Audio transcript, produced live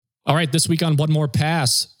All right, this week on One More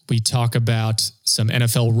Pass, we talk about some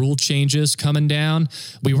NFL rule changes coming down.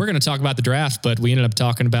 We were going to talk about the draft, but we ended up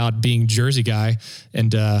talking about being Jersey Guy.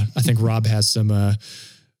 And I think Rob has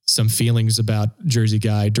some feelings about Jersey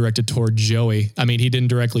Guy directed toward Joey. I mean, he didn't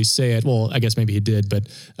directly say it. Well, I guess maybe he did, but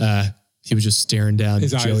he was just staring down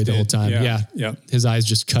Joey the whole time. Yeah. His eyes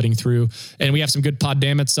just cutting through. And we have some good pod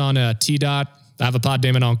dammits on T-Dot. I have a pod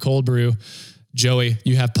dammit on Cold Brew. Joey,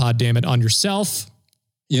 you have pod dammit on yourself.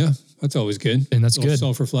 Yeah, that's always good. And that's good.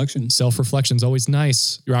 Self-reflection. Self-reflection's always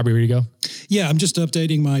nice. Robbie, ready to go? Yeah, I'm just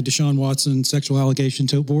updating my Deshaun Watson sexual allegation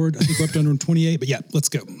tote board. I think we're up to 128, but yeah, let's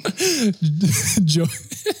go.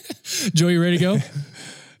 Joey, you ready to go?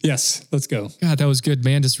 Yes, let's go. God, that was good,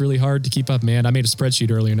 man. Just really hard to keep up, man. I made a spreadsheet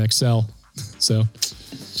earlier in Excel. So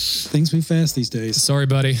things move fast these days. Sorry,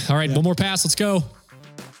 buddy. All right, One more pass. Let's go.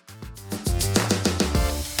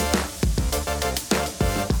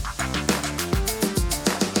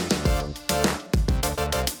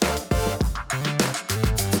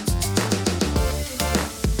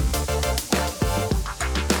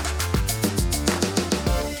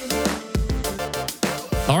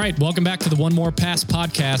 All right, welcome back to the One More Pass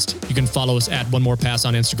podcast. You can follow us at One More Pass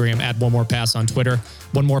on Instagram, at One More Pass on Twitter,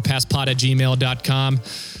 onemorepasspod@gmail.com.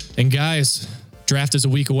 And guys, draft is a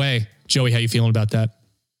week away. Joey, how you feeling about that?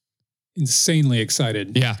 Insanely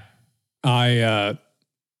excited. Yeah. I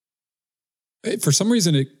for some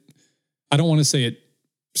reason, I don't want to say it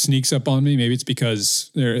sneaks up on me. Maybe it's because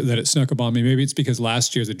that it snuck up on me. Maybe it's because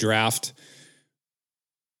last year the draft,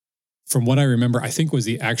 from what I remember, I think was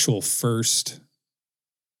the actual first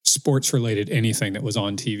sports-related anything that was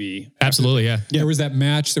on TV. Absolutely, yeah. There was that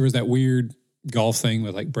match. There was that weird golf thing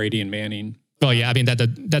with like Brady and Manning. Oh yeah, I mean that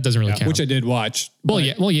doesn't really count. Which I did watch. Well,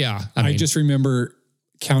 yeah. I just remember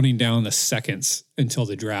counting down the seconds until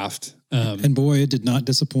the draft. And boy, it did not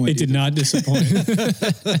disappoint. It did not disappoint.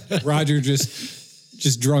 Roger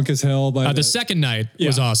just drunk as hell. By the second night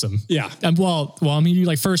was awesome. Yeah. And well, I mean, you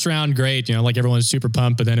like first round, great. You know, like everyone's super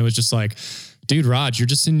pumped, but then it was just like, dude, Raj, you're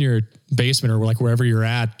just in your basement or like wherever you're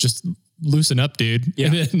at. Just loosen up, dude. Yeah.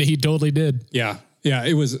 And he totally did. Yeah. Yeah.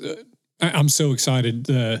 It was, I'm so excited.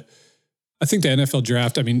 I think the NFL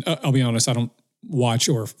draft, I mean, I'll be honest, I don't watch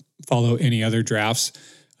or follow any other drafts.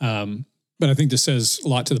 But I think this says a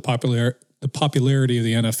lot to the popularity of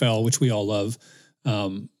the NFL, which we all love.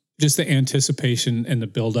 Just the anticipation and the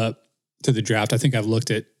build up to the draft. I think I've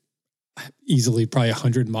looked at easily probably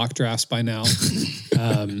 100 mock drafts by now.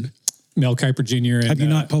 Mel Kiper Jr. And, have you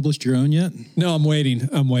not published your own yet? No, I'm waiting.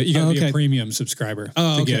 You got to be a premium subscriber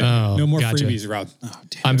to get it. No more freebies, Rob. Oh,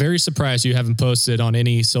 I'm very surprised you haven't posted on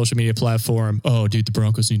any social media platform. Oh, dude, the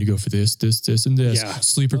Broncos need to go for this, and this. Yeah.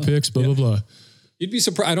 Sleeper picks, blah, blah. You'd be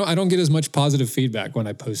surprised. I don't get as much positive feedback when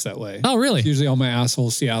I post that way. Oh, really? It's usually all my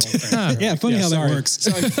asshole Seattle friends. Yeah, funny how that works.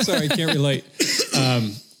 Sorry, I can't relate.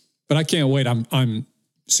 But I can't wait. I'm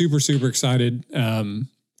super, super excited.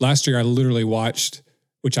 Last year I literally watched,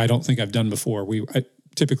 which I don't think I've done before.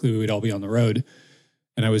 Typically we would all be on the road,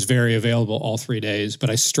 and I was very available all 3 days,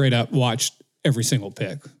 but I straight up watched every single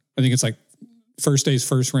pick. I think it's like first day's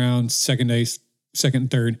first round, second day's second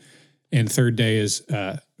and third, and third day is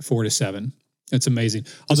 4 to 7. It's amazing.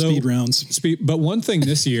 Speed rounds. But one thing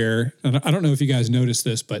this year, and I don't know if you guys noticed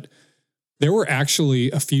this, but there were actually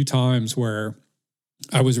a few times where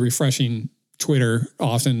I was refreshing Twitter,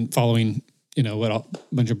 often following, what a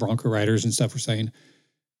bunch of Bronco writers and stuff were saying.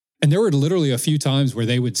 And there were literally a few times where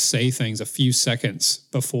they would say things a few seconds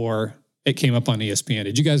before it came up on ESPN.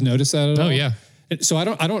 Did you guys notice that at all? Oh, yeah. So I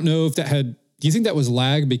don't know if do you think that was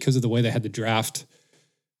lag because of the way they had the draft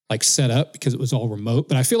like set up because it was all remote?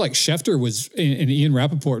 But I feel like Schefter and Ian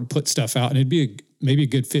Rappaport would put stuff out and it'd be maybe a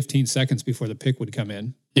good 15 seconds before the pick would come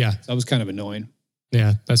in. Yeah. So that was kind of annoying.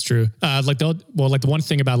 Yeah, that's true. The one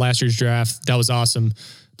thing about last year's draft that was awesome,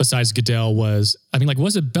 besides Goodell, was it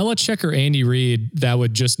Belichick or Andy Reid that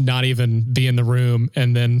would just not even be in the room,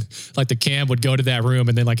 and then like the cam would go to that room,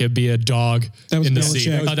 and then like it'd be a dog in the seat.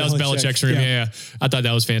 That was Belichick's room. Yeah. I thought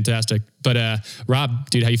that was fantastic. But Rob,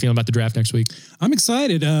 dude, how you feeling about the draft next week? I'm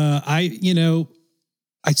excited. I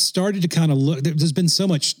started to kind of look. There's been so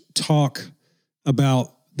much talk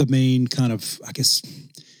about the main kind of, I guess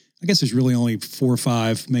there's really only 4 or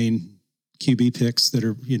 5 main QB picks that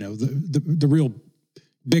are, the real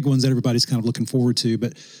big ones that everybody's kind of looking forward to.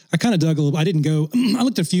 But I kind of dug a little. I didn't go. I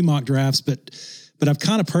looked at a few mock drafts, but I've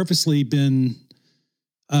kind of purposely been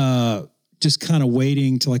just kind of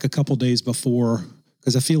waiting till like a couple days before,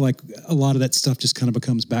 because I feel like a lot of that stuff just kind of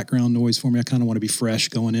becomes background noise for me. I kind of want to be fresh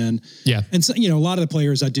going in. Yeah, and so a lot of the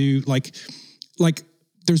players I do like.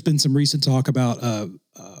 There's been some recent talk about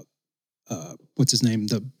what's his name,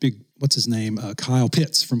 the big what's his name? Kyle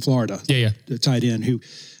Pitts from Florida. Yeah. The tight end who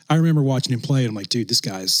I remember watching him play. And I'm like, dude, this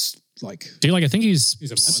guy's like, Dude, like I think he's a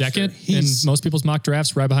monster. second in most people's mock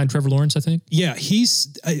drafts, right behind Trevor Lawrence, I think. yeah,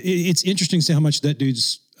 it's interesting to see how much that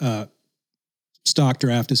dude's stock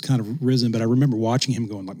draft has kind of risen. But I remember watching him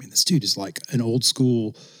going like, man, this dude is like an old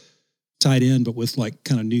school tight end, but with like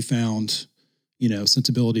kind of newfound,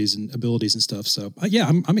 sensibilities and abilities and stuff. So yeah,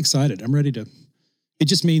 I'm excited. I'm ready to. It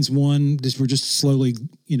just means we're just slowly,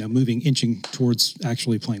 inching towards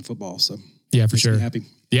actually playing football. So yeah, for sure. Happy.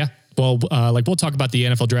 Yeah. Well, we'll talk about the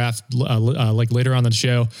NFL draft like later on in the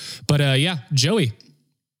show. But yeah, Joey,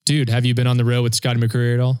 dude, have you been on the road with Scotty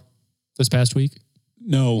McCreery at all this past week?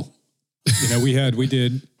 No, we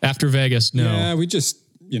did After Vegas. No. Yeah, we just,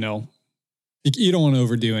 you don't want to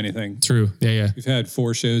overdo anything. True. Yeah. We've had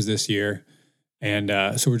 4 shows this year. And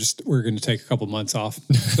so we're going to take a couple months off.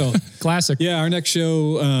 So Classic. Yeah, our next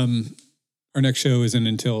show isn't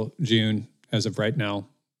until June as of right now.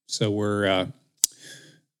 So we're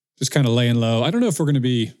just kind of laying low. I don't know if we're going to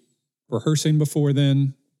be rehearsing before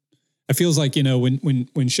then. It feels like,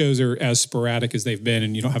 when shows are as sporadic as they've been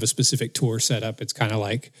and you don't have a specific tour set up, it's kind of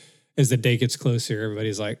like as the day gets closer,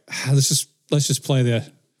 everybody's like, let's just play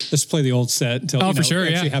the old set until for sure,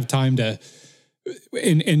 actually have time to.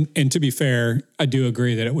 And to be fair, I do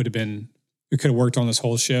agree that we could have worked on this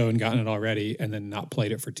whole show and gotten it already and then not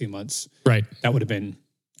played it for 2 months. Right. That would have been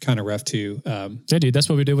kind of rough too. Yeah, dude, that's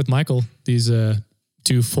what we did with Michael. These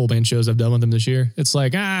 2 full band shows I've done with him this year. It's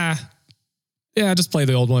like, just play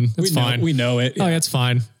the old one. It's fine. We know it. Yeah. Oh, yeah, it's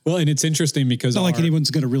fine. Well, and it's interesting because It's not like anyone's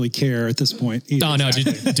going to really care at this point. Either. Oh, no,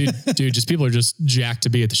 dude, just people are just jacked to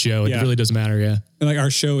be at the show. It really doesn't matter. Yeah. And like our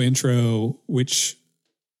show intro, which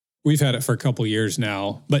we've had it for a couple of years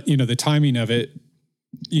now, but the timing of it.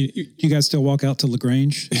 You guys still walk out to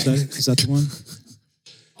LaGrange? Is that the one?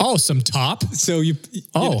 Oh, some top. So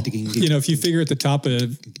if you figure at the top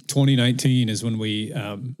of 2019 is when we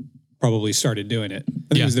probably started doing it.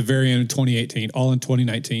 I think it was the very end of 2018, all in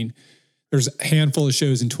 2019. There's a handful of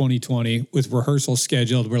shows in 2020 with rehearsals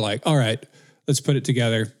scheduled. We're like, all right, let's put it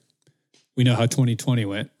together. We know how 2020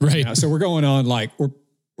 went. Right. Now. So we're going on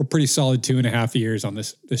we're pretty solid 2.5 years on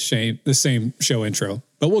this same show intro,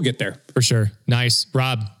 but we'll get there. For sure. Nice.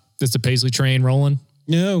 Rob, is the Paisley train rolling?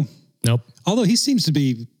 No. Nope. Although he seems to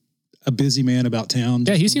be a busy man about town.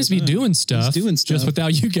 Yeah, he seems to be doing stuff. He's doing stuff. Just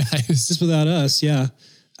without you guys. Just without us, yeah.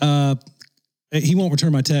 He won't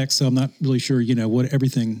return my text, so I'm not really sure, what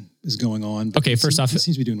everything is going on. But Okay, first off, he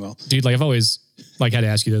seems to be doing well. Dude, I've always had to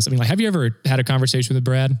ask you this. I mean, have you ever had a conversation with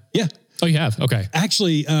Brad? Yeah. Oh, you have? Okay.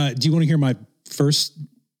 Actually, do you want to hear my first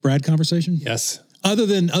Brad conversation? Yes. Other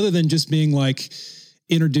than just being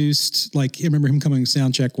introduced, I remember him coming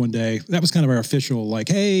sound check one day. That was kind of our official,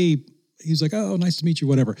 hey, he was like, oh, nice to meet you,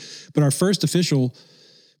 whatever. But our first official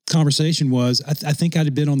conversation was, I think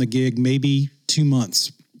I'd been on the gig maybe 2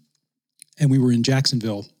 months. And we were in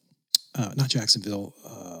Jacksonville,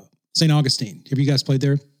 St. Augustine. Have you guys played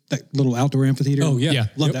there? That little outdoor amphitheater? Oh, yeah.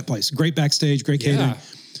 Love that place. Great backstage, great catering. Yeah.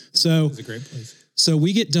 So It's a great place. So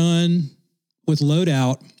we get done with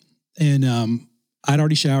loadout, and I'd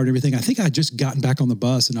already showered everything. I think I'd just gotten back on the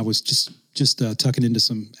bus, and I was just tucking into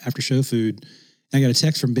some after show food. And I got a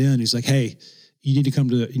text from Ben. He's like, "Hey, you need to come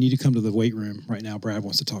to the weight room right now. Brad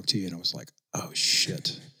wants to talk to you." And I was like, "Oh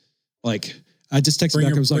shit!" I just texted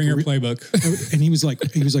back. I was bring your playbook. And he was like,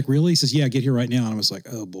 "Really?" He says, "Yeah, get here right now." And I was like,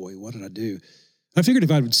 "Oh boy, what did I do?" I figured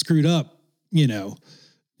if I would screwed up,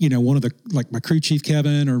 one of the my crew chief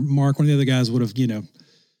Kevin or Mark, one of the other guys would have,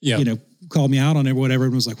 called me out on it or whatever,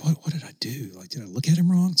 and was like, "What did I do? Did I look at him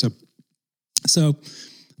wrong?" So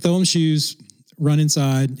throw him shoes, run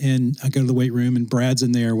inside, and I go to the weight room, and Brad's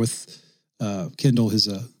in there with Kendall, his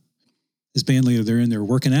band leader. They're in there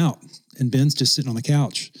working out, and Ben's just sitting on the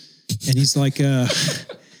couch. And he's like,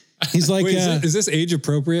 Wait, is this age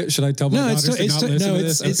appropriate? Should I tell my daughters to not listen to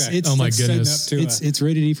this? It's oh my goodness. It's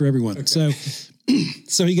rated E for everyone. Okay.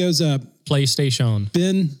 So he goes, PlayStation.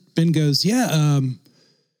 Ben goes, yeah.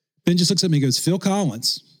 Ben just looks at me and goes, Phil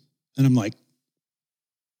Collins. And I'm like,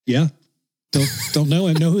 yeah, don't know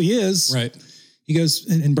him, know who he is. Right. He goes,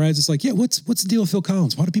 and Brad's just like, yeah, what's the deal with Phil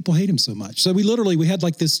Collins? Why do people hate him so much? So we had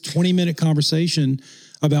this 20-minute conversation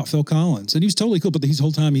about Phil Collins, and he was totally cool. But the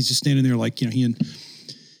whole time he's just standing there, he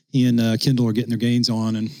and Kendall are getting their gains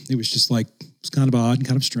on, and it was just it's kind of odd and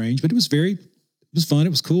kind of strange, but it was fun. It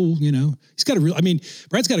was cool. He's got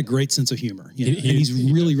Brad's got a great sense of humor, and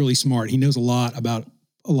he's really, really smart. He knows a lot about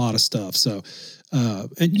a lot of stuff. So,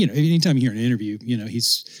 anytime you hear an interview,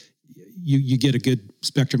 you get a good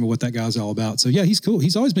spectrum of what that guy's all about. So yeah, he's cool.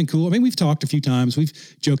 He's always been cool. I mean, we've talked a few times, we've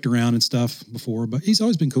joked around and stuff before, but he's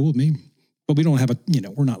always been cool with me. but we don't have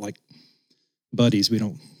we're not like buddies. We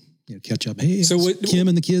don't catch up. Hey, so what Kim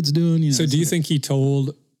and the kids doing? So do you think he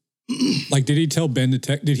told, like, did he tell Ben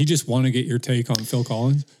did he just want to get your take on Phil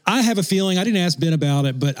Collins? I have a feeling, I didn't ask Ben about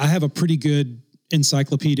it, but I have a pretty good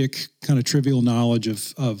encyclopedic kind of trivial knowledge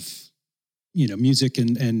of music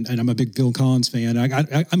and I'm a big Phil Collins fan.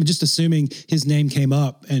 I'm just assuming his name came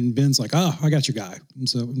up and Ben's like, oh, I got your guy. And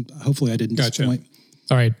so hopefully I didn't disappoint.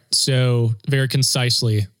 All right. So very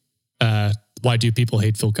concisely, why do people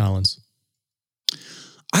hate Phil Collins?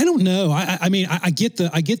 I don't know. I mean, I get the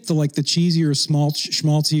like the cheesier,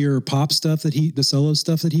 schmaltzier pop stuff the solo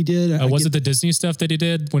stuff that he did. Was it the Disney stuff that he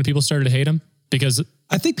did when people started to hate him? Because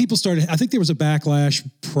I think there was a backlash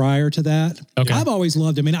prior to that. Okay. I've always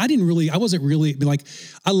loved him. I wasn't really like,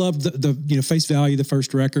 I loved the Face Value, the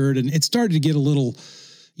first record, and it started to get a little,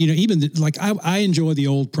 I enjoy the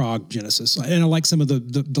old prog Genesis, and I like some of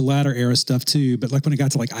the latter era stuff too. But like when it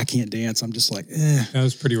got to like I Can't Dance, I'm just like, That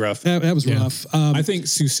was pretty rough. That was rough. I think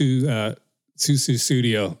Susu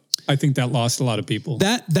Studio. I think that lost a lot of people.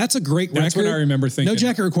 That's a great record. That's what I remember thinking. No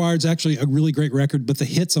Jacket Required is actually a really great record, but the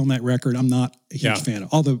hits on that record, I'm not a huge fan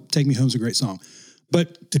of. Although Take Me Home is a great song.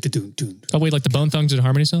 But oh wait, like the Bone Thugs and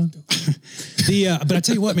Harmony song? But I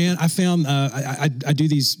tell you what, man, I found I do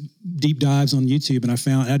these deep dives on YouTube, and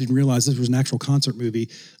I didn't realize this was an actual concert movie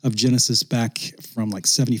of Genesis back from like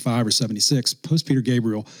 75 or 76, post Peter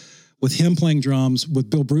Gabriel, with him playing drums with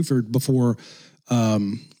Bill Bruford before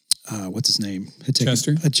what's his name?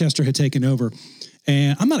 Chester had taken over.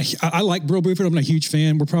 And I like Bill Bruford. I'm not a huge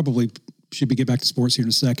fan. We're probably should get back to sports here in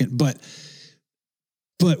a second, but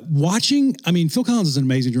watching, I mean, Phil Collins is an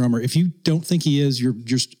amazing drummer. If you don't think he is, you're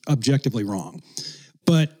just objectively wrong.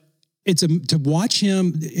 But to watch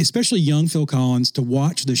him, especially young Phil Collins, to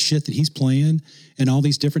watch the shit that he's playing and all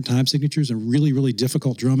these different time signatures and really, really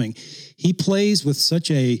difficult drumming. He plays with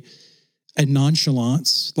such a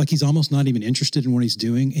nonchalance, like he's almost not even interested in what he's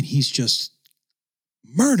doing, and he's just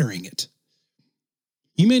murdering it.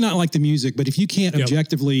 You may not like the music, but if you can't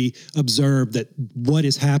objectively observe that what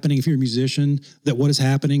is happening, if you're a musician, that what is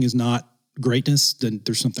happening is not greatness, then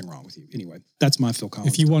there's something wrong with you. Anyway, that's my Phil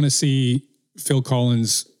Collins. If you want to see Phil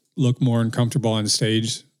Collins look more uncomfortable on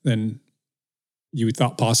stage than you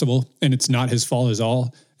thought possible, and it's not his fault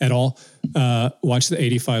at all, watch the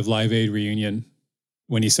 85 Live Aid reunion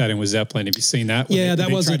when he sat in with Zeppelin. Have you seen that?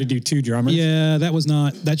 That was tried to do two drummers. Yeah,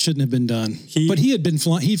 that shouldn't have been done. But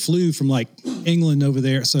he flew from like England over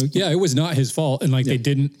there. So yeah, it was not his fault. And they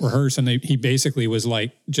didn't rehearse, and he basically was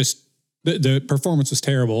like, just the performance was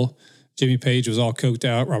terrible. Jimmy Page was all coked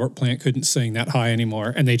out. Robert Plant couldn't sing that high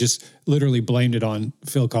anymore. And they just literally blamed it on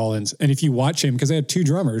Phil Collins. And if you watch him, because they had two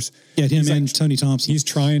drummers. Yeah, him and Tony Thompson. He's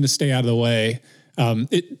trying to stay out of the way.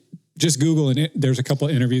 Just Google and there's a couple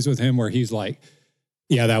of interviews with him where he's like,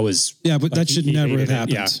 yeah, that was. Yeah, but that should never have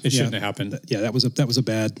happened. Yeah, it shouldn't have happened. That was a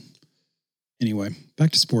bad. Anyway,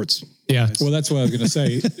 back to sports. Yeah. Guys. Well, that's what I was going to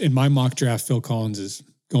say. In my mock draft, Phil Collins is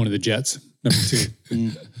going to the Jets, number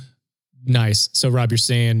 2. Nice. So, Rob, you're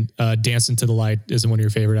saying "Dancing to the Light" isn't one of your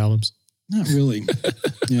favorite albums? Not really.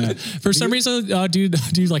 Yeah. For some reason,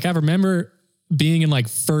 dude, like I remember being in like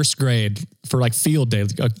first grade for like field day.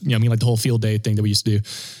 Like the whole field day thing that we used to do.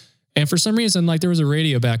 And for some reason, like there was a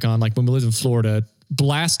radio back on, like when we lived in Florida,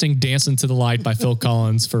 blasting "Dancing to the Light" by Phil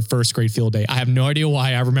Collins for first grade field day. I have no idea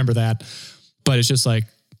why I remember that, but it's just like,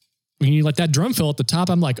 when you like that drum fill at the top,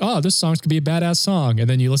 I'm like, oh, this song's could be a badass song. And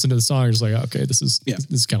then you listen to the song, you're just like, okay, this is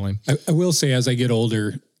kind of lame. I will say, as I get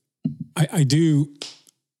older, I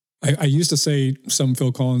used to say some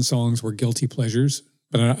Phil Collins songs were guilty pleasures,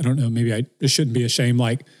 but I don't know, maybe it shouldn't be ashamed.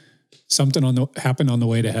 Like Something happened on the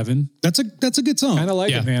Way to Heaven. That's a good song. Kind of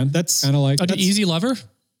like it, man. That's kind of like Easy Lover.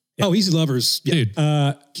 Yeah. Oh, Easy Lovers, dude.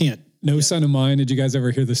 Can't. No Son of Mine. Did you guys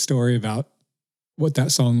ever hear the story about what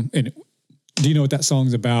that song? And do you know what that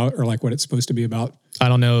song's about, or like what it's supposed to be about? I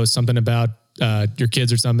don't know. Something about your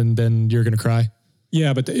kids or something. Then you're gonna cry.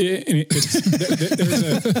 Yeah, but there's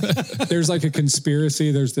like a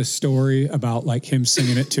conspiracy. There's this story about like him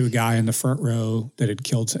singing it to a guy in the front row that had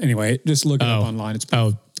killed. Anyway, just look it up online. It's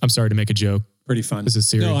I'm sorry to make a joke. Pretty fun. This is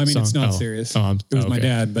serious. No, I mean song. It's not serious. It was my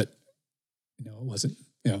dad, but it wasn't.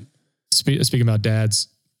 Yeah. Speaking about dads,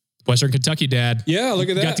 Western Kentucky dad. Yeah, look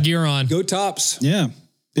at that. Got the gear on. Go Tops. Yeah,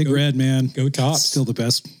 Big Red, man. Go Tops. Still the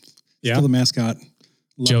best. Yeah. Still the mascot.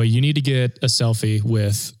 Joey, you need to get a selfie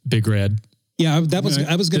with Big Red. Yeah, I was going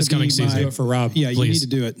to be coming season. Do it for Rob. Yeah, please. You need to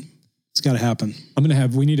do it. It's got to happen.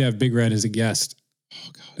 We need to have Big Red as a guest.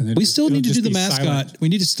 Oh God. We still need to do the mascot. Silent.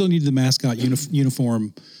 We still need the mascot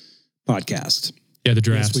uniform podcast. Yeah, the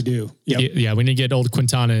draft. Yes, we do. Yep. Yeah, we need to get old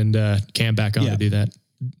Quintana and Cam back on to do that.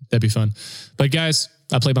 That'd be fun. But guys,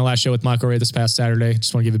 I played my last show with Michael Ray this past Saturday.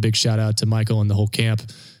 Just want to give a big shout out to Michael and the whole camp.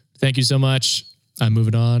 Thank you so much. I'm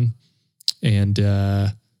moving on. And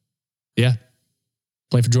playing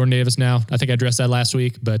for Jordan Davis now. I think I addressed that last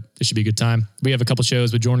week, but it should be a good time. We have a couple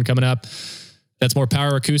shows with Jordan coming up. That's more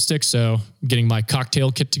power acoustic. So I'm getting my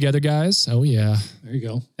cocktail kit together, guys. Oh yeah. There you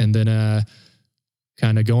go. And then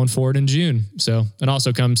kind of going forward in June. So, and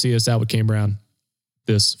also come see us out with Kane Brown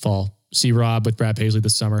this fall. See Rob with Brad Paisley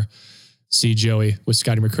this summer. See Joey with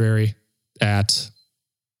Scotty McCrary at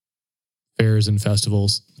fairs and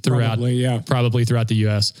festivals probably throughout the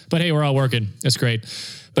U.S. But hey, we're all working. It's great.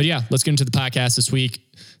 But yeah, let's get into the podcast this week.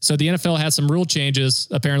 So the NFL had some rule changes.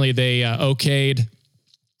 Apparently they okayed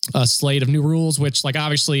a slate of new rules, which like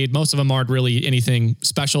obviously most of them aren't really anything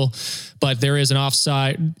special, but there is an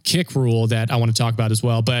offside kick rule that I want to talk about as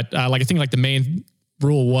well. But I think the main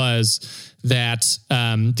rule was that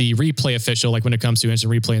the replay official, like when it comes to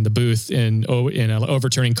instant replay in the booth in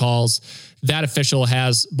overturning calls, that official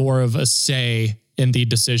has more of a say in the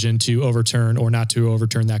decision to overturn or not to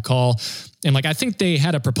overturn that call. And I think they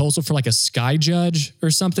had a proposal for a sky judge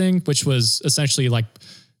or something, which was essentially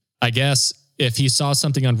I guess if he saw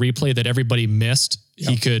something on replay that everybody missed,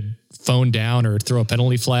 he could phone down or throw a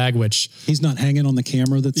penalty flag, which he's not hanging on the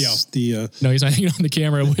camera. No, he's not hanging on the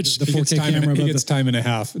camera, which the 4K camera. He gets time and a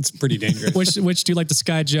half. It's pretty dangerous. which do you like the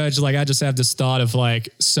sky judge? I just have this thought of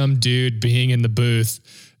some dude being in the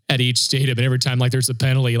booth at each stadium, and every time there's a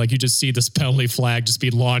penalty, you just see this penalty flag just be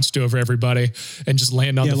launched over everybody and just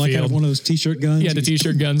land on the field. Out of one of those t-shirt guns. Yeah, the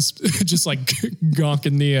t-shirt guns just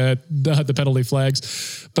gonking the penalty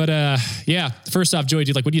flags. But first off, Joey,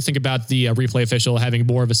 what do you think about the replay official having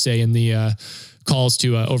more of a say in the calls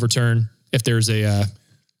to overturn if there's a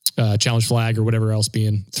challenge flag or whatever else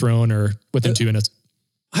being thrown or within 2 minutes?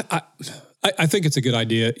 I think it's a good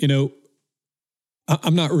idea.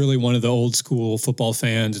 I'm not really one of the old school football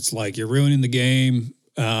fans. It's you're ruining the game.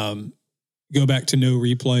 Go back to no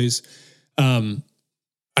replays.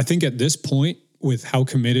 I think at this point, with how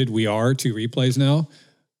committed we are to replays now,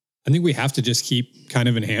 I think we have to just keep kind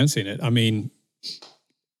of enhancing it. I mean,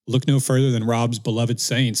 look no further than Rob's beloved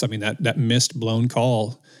Saints. I mean, that missed blown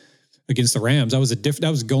call against the Rams, that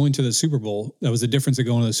was going to the Super Bowl. That was the difference of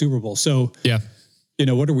going to the Super Bowl. So yeah.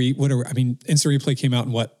 Instant replay came out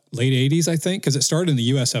in late 80s, I think, because it started in the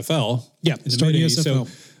USFL. Yeah, it started in the USFL. So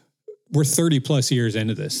we're 30 plus years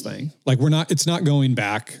into this thing. It's not going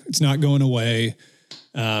back. It's not going away.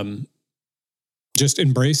 Just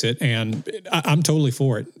embrace it. And I'm totally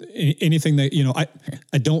for it. Anything that,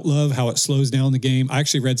 I don't love how it slows down the game. I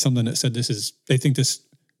actually read something that said they think this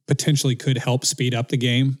potentially could help speed up the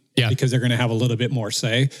game because they're going to have a little bit more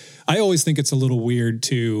say. I always think it's a little weird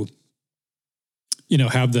to,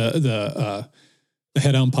 have the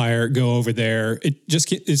head umpire go over there.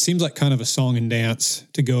 It seems like kind of a song and dance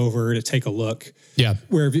to go over to take a look. Yeah.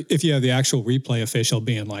 Where if you have the actual replay official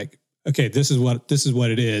being okay, this is what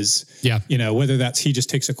it is. Yeah. Whether that's he just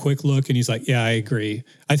takes a quick look and he's yeah, I agree.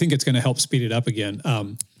 I think it's going to help speed it up again.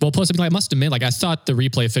 Well, plus, I must admit, I thought the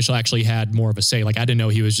replay official actually had more of a say. I didn't know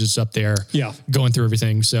he was just up there going through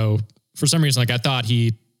everything. So for some reason, I thought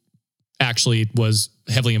he actually was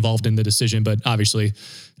heavily involved in the decision, but obviously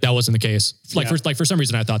that wasn't the case. For some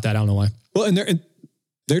reason, I thought that. I don't know why. Well, and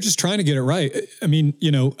they're just trying to get it right. I mean,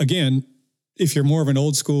 again, if you're more of an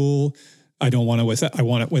old school, I want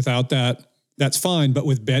it without that. That's fine. But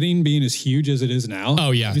with betting being as huge as it is now,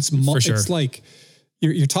 oh yeah, for sure. It's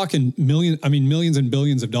you're talking millions and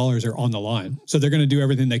billions of dollars are on the line. So they're going to do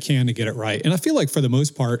everything they can to get it right. And I feel for the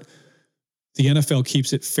most part, the NFL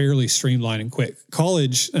keeps it fairly streamlined and quick.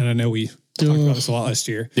 College, and I know we talked about this a lot last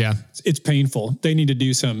year. Yeah. It's painful. They need to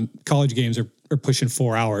do some college games are pushing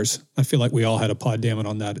 4 hours. I feel we all had a pod damn it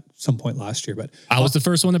on that at some point last year, but I was the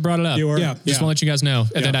first one that brought it up. You were? Yeah. Just want to let you guys know.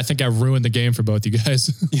 And then I think I ruined the game for both you guys.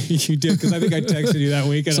 You did. Cause I think I texted you that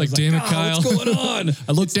week. And it's damn it, Kyle. What's going on?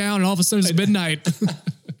 I looked down and all of a sudden it's midnight.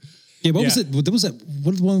 What was it? What was that?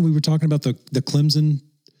 What was the one we were talking about? The Clemson?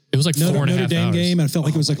 It was 4.5 hours. Notre Dame game. And I felt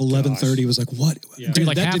it was 11:30. It was what? Yeah. Dude,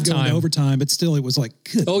 that did go into overtime, but still it was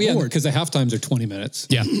good Lord. Because the halftimes are 20 minutes.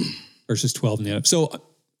 Yeah. Versus 12 in the end. So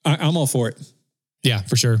I'm all for it. Yeah,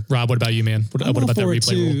 for sure. Rob, what about you, man? What about that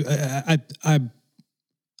replay rule?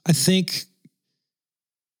 I think,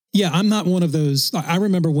 I'm not one of those. I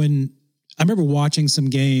remember watching some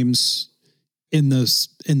games in the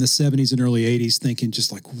 70s and early 80s thinking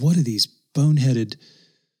just what are these boneheaded,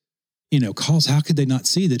 calls? How could they not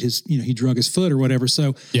see that he drug his foot or whatever?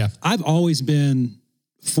 So I've always been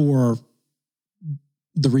for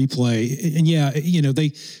the replay. And they,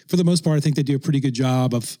 for the most part, I think they do a pretty good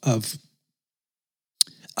job of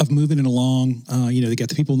of moving it along. They got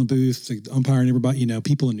the people in the booth, the umpire and everybody,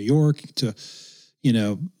 people in New York to,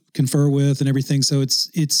 confer with and everything. So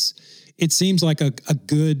it seems like a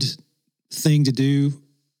good thing to do,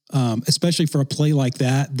 especially for a play like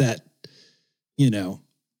that,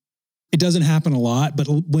 it doesn't happen a lot, but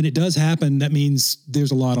when it does happen, that means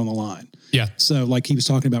there's a lot on the line. Yeah. So like he was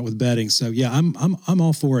talking about with betting. So yeah, I'm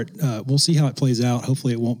all for it. We'll see how it plays out.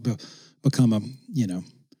 Hopefully it won't become a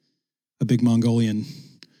big Mongolian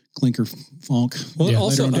clinker funk also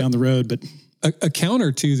later on down the road. But a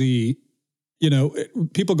counter to the,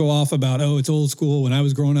 people go off about, oh, it's old school. When I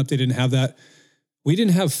was growing up, they didn't have that. We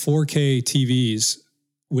didn't have 4K TVs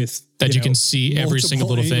with that you can see every single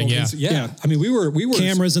little thing. Yeah. I mean, we were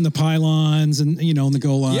cameras in the pylons and, on the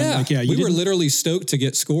goal line. Yeah. We were literally stoked to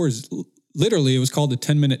get scores. Literally, it was called the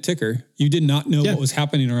 10-minute ticker. You did not know what was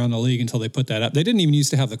happening around the league until they put that up. They didn't even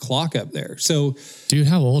used to have the clock up there. So, dude,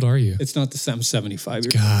 how old are you? It's not the same 75.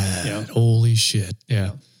 God, holy shit.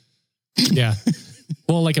 Yeah. Yeah.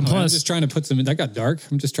 Well, like, and plus, I'm just trying to put some in. That got dark.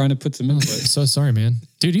 I'm just trying to put some in. So sorry, man.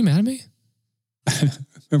 Dude, you mad at me?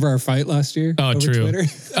 Remember our fight last year? Oh, over true. Twitter?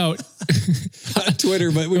 Not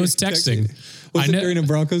Twitter, but it was texting. Was it during a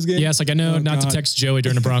Broncos game? Yes, like I know not to text Joey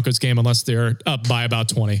during a Broncos game unless they're up by about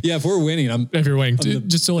 20. Yeah, if we're winning, if you're winning,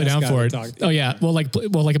 just totally down for it. Talk. Oh yeah, well,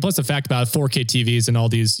 plus the fact about 4K TVs and all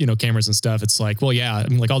these cameras and stuff. It's like, well, yeah, I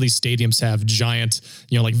mean, like all these stadiums have giant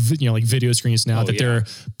like video screens now they're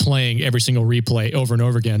playing every single replay over and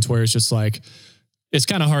over again. To where it's just like, it's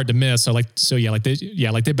kind of hard to miss. So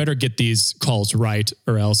they better get these calls right,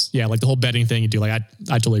 or else like the whole betting thing you do. Like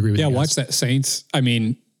I totally agree with you. Yeah, watch that Saints. I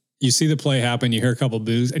mean, you see the play happen, you hear a couple of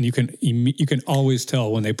boos, and you can always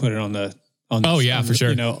tell when they put it on the for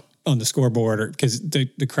sure. On the scoreboard, or because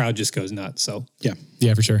the crowd just goes nuts. So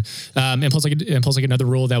yeah, for sure. And plus like another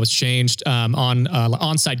rule that was changed on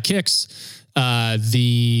onside kicks,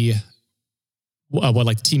 the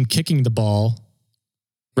team kicking the ball,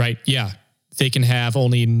 right? Yeah, they can have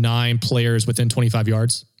only 9 players within 25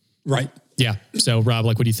 yards. Right. Yeah. So Rob,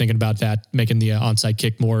 like, what are you thinking about that? Making the onside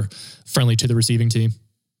kick more friendly to the receiving team?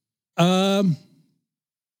 I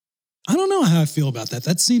don't know how I feel about that.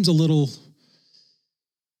 That seems a little.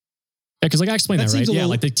 Yeah, because like I explained that right? Yeah,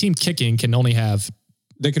 like the team kicking can only have.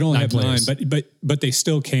 They can only have players. 9, but they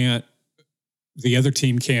still can't. The other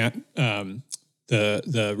team can't.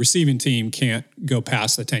 The receiving team can't go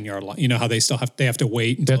past the 10-yard line. You know how they have to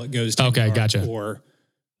wait until it goes 10 yards, gotcha. Or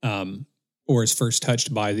is first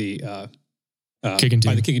touched by the kicking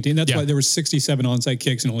team. By the kicking team. That's why there were 67 onside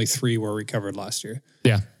kicks and only 3 were recovered last year.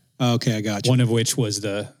 Yeah. Okay, I got you. One of which was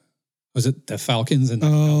the Falcons and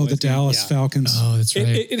the Dallas Falcons. Oh, that's right.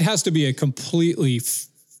 It has to be a completely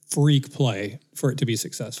freak play for it to be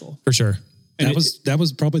successful. For sure. And that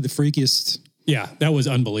was probably the freakiest. Yeah, that was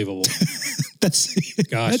unbelievable. That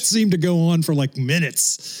seemed to go on for like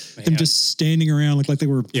minutes. Man. Them just standing around like they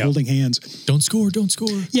were holding hands. Don't score.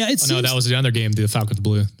 Yeah, no, that was the other game. The Falcons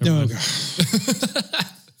blew. No,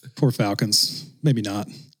 poor Falcons. Maybe not.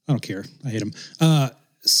 I don't care. I hate them.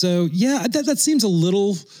 So yeah, that seems a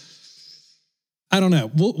little. I don't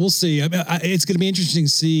know. We'll see. I mean, it's going to be interesting to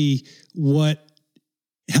see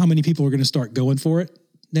how many people are going to start going for it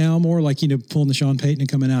now. More like pulling the Sean Payton and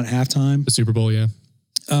coming out at halftime. The Super Bowl, yeah.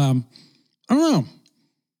 I don't know.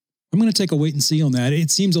 I'm going to take a wait and see on that.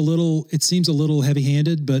 It seems a little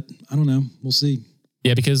heavy-handed, but I don't know. We'll see.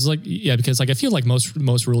 Yeah, because I feel like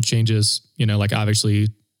most rule changes, like obviously,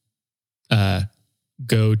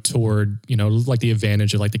 go toward like the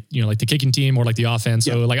advantage of like the kicking team or like the offense.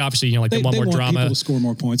 So like obviously they want more drama. People to score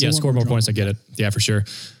more points. Yeah, score more points. I get it. Yeah, for sure.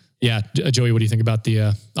 Yeah, Joey, what do you think about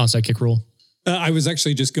the onside kick rule? I was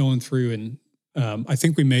actually just going through and I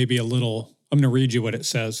think we may be a little. I'm going to read you what it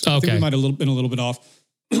says. Okay. I think we might have been a little bit off.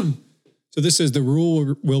 So this says the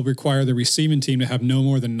rule will require the receiving team to have no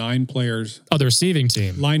more than 9 players. Oh, the receiving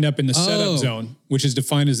team. Lined up in the setup zone, which is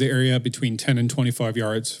defined as the area between 10 and 25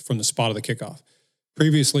 yards from the spot of the kickoff.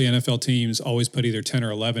 Previously, NFL teams always put either 10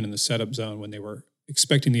 or 11 in the setup zone when they were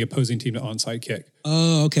expecting the opposing team to onside kick.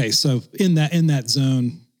 Oh, okay. So in that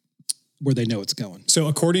zone where they know it's going. So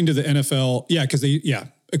according to the NFL,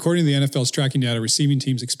 according to the NFL's tracking data, receiving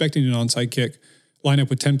teams expecting an onside kick line up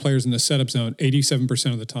with 10 players in the setup zone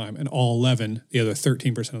 87% of the time and all 11 the other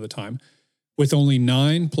 13% of the time. With only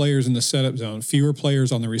 9 players in the setup zone, fewer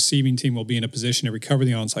players on the receiving team will be in a position to recover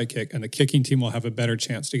the onside kick, and the kicking team will have a better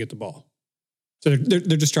chance to get the ball. So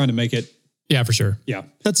they're just trying to make it. Yeah, for sure. Yeah.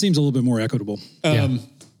 That seems a little bit more equitable. Yeah,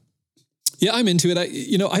 I'm into it.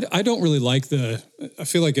 I don't really like I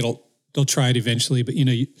feel like they'll try it eventually, but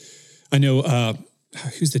I know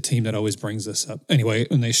who's the team that always brings this up? Anyway,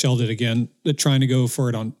 when they shelled it again, they're trying to go for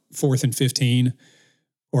it on 4th and 15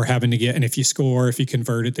 or having to get, and if you score, if you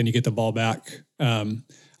convert it, then you get the ball back. I'm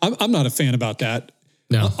not a fan about that.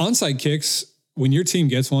 No. Onside kicks, when your team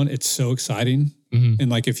gets one, it's so exciting. And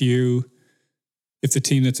like if the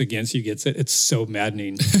team that's against you gets it, it's so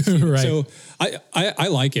maddening. Right. So I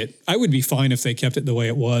like it. I would be fine if they kept it the way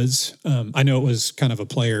it was. I know it was kind of a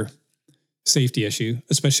player safety issue,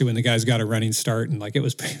 especially when the guys got a running start and like it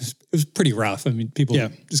was pretty rough. I mean, people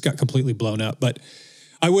just got completely blown up. But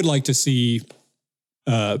I would like to see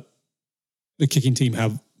the kicking team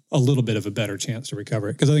have a little bit of a better chance to recover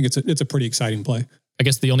it, because I think it's a pretty exciting play. I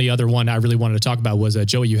guess the only other one I really wanted to talk about was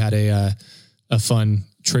Joey. You had a fun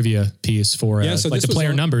trivia piece for so like the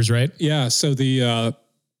player numbers, right? Yeah. So they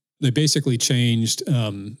basically changed.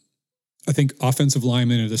 I think offensive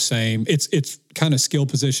linemen are the same. It's kind of skill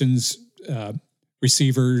positions.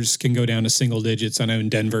 Receivers can go down to single digits. I know in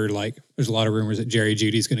Denver, like there's a lot of rumors that Jerry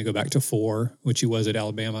Jeudy's going to go back to 4, which he was at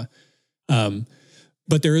Alabama.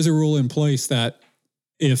 But there is a rule in place that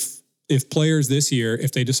if players this year,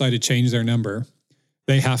 if they decide to change their number,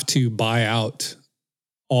 they have to buy out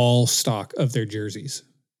all stock of their jerseys.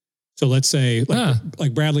 So let's say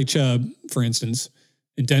like Bradley Chubb, for instance,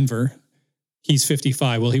 in Denver, he's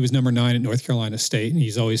 55. Well, he was number 9 at North Carolina State, and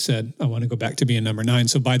he's always said, I want to go back to being number 9.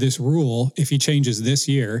 So by this rule, if he changes this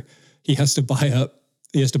year, he has to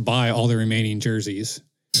buy all the remaining jerseys.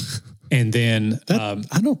 And then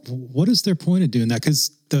what is their point of doing that? Because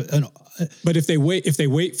but if they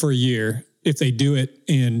wait for a year, if they do it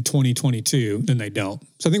in 2022, then they don't.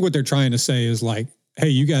 So I think what they're trying to say is like, hey,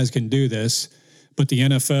 you guys can do this, but the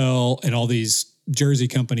NFL and all these jersey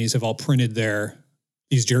companies have all printed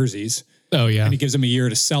these jerseys. Oh yeah. And it gives them a year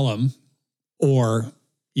to sell them, or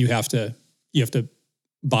you have to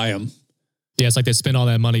buy them. Yeah, it's like they spend all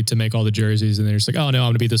that money to make all the jerseys, and they're just like, oh no, I'm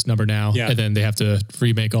going to be this number now. Yeah. And then they have to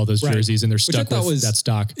remake all those jerseys, and they're stuck with that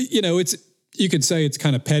stock. You could say it's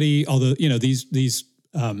kind of petty, although, these,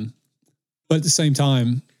 but at the same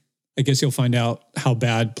time, I guess you'll find out how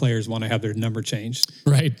bad players want to have their number changed.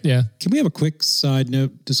 Right. Yeah. Can we have a quick side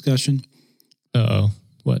note discussion? Uh-oh.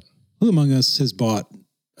 What? Who among us has bought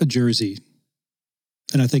a jersey?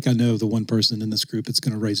 And I think I know the one person in this group that's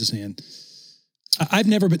going to raise his hand. I've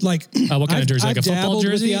never been like, what kind of jersey? Like a football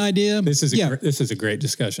jersey? With the idea. This is a great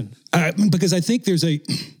discussion. Because I think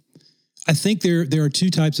there are two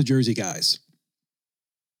types of jersey guys.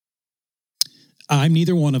 I'm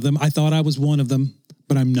neither one of them. I thought I was one of them,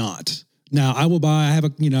 but I'm not. Now I will buy.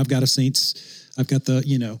 I've got a Saints. I've got the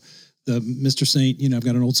Mr. Saint. I've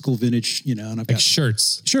got an old school vintage. And I've got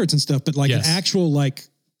shirts and stuff. But like an actual like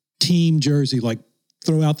team jersey, like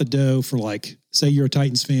throw out the dough for like, say you're a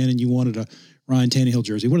Titans fan and you wanted a Ryan Tannehill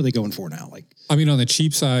jersey. What are they going for now? Like, I mean, on the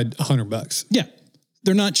cheap side, $100. Yeah,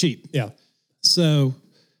 they're not cheap. Yeah. So,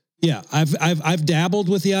 yeah, I've dabbled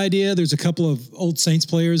with the idea. There's a couple of old Saints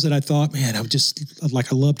players that I thought, man, I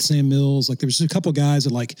loved Sam Mills. Like, there was a couple of guys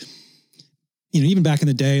that like, even back in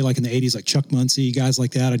the day, like in the 80s, like Chuck Muncie, guys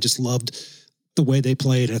like that. I just loved the way they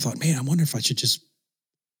played. And I thought, man, I wonder if I should just,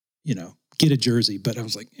 get a jersey. But I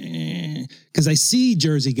was like, because I see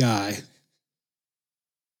jersey guy.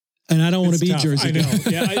 And I don't want to be tough. Jersey guy.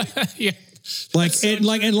 Yeah, yeah.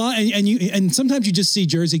 And sometimes you just see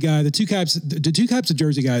jersey guy. The two types of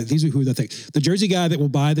jersey guy. These are who I think. The jersey guy that will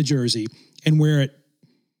buy the jersey and wear it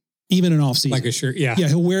even in off season, like a shirt. Yeah, yeah,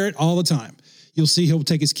 he'll wear it all the time. You'll see he'll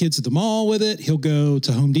take his kids to the mall with it. He'll go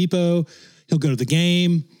to Home Depot. He'll go to the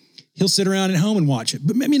game. He'll sit around at home and watch it.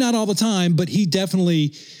 But maybe not all the time. But he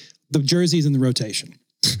definitely, the jersey's in the rotation.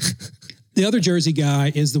 The other jersey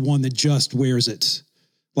guy is the one that just wears it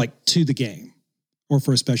like to the game or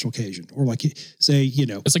for a special occasion, or like say,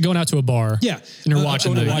 it's like going out to a bar. Yeah. And you're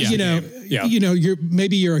watching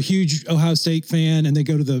maybe you're a huge Ohio State fan and they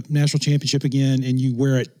go to the national championship again and you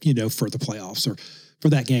wear it, for the playoffs or for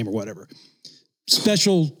that game or whatever.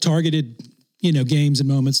 Special targeted, games and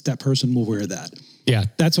moments, that person will wear that. Yeah.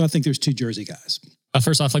 That's why I think there's two jersey guys.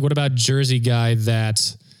 First off, like what about jersey guy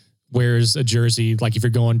that wears a jersey, like if you're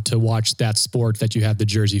going to watch that sport that you have the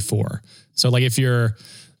jersey for? So like if you're,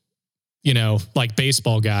 like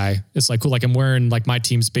baseball guy, it's like, cool. Like I'm wearing like my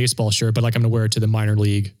team's baseball shirt, but like I'm going to wear it to the minor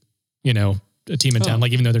league, a team in town,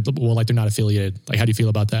 like even though they're not affiliated. Like, how do you feel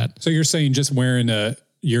about that? So you're saying just wearing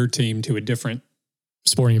your team to a different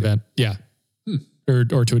sporting event. Yeah. Or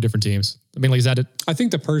to a different teams. I mean, like, is that it? I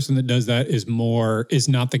think the person that does that is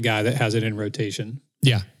not the guy that has it in rotation.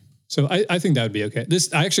 Yeah. So I think that would be okay.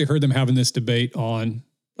 I actually heard them having this debate on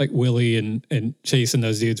like Willie and Chase and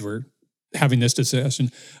those dudes were having this discussion.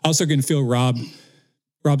 I also can feel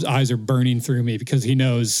Rob's eyes are burning through me because he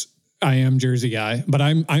knows I am Jersey guy, but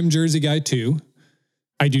I'm Jersey guy too.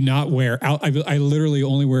 I do not wear out. I literally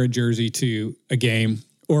only wear a jersey to a game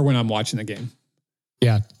or when I'm watching the game.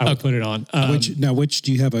 Yeah. I would put it on. Which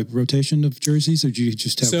do you have a rotation of jerseys, or do you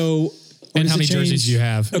just have? So, and how many jerseys do you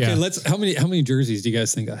have? Okay, Yeah. how many jerseys do you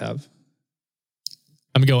guys think I have?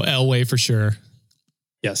 I'm going to go Elway for sure.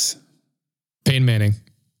 Yes. Peyton Manning.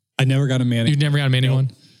 I never got a Manning. You've never got a Manning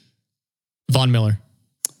one? Von Miller.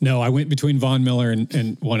 No, I went between Von Miller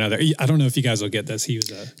and one other. I don't know if you guys will get this. He was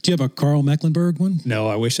a... Do you have a Carl Mecklenburg one? No,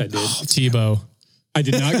 I wish I did. Tebow. I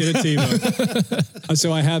did not get a Tebow.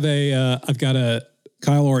 So I have I've got a...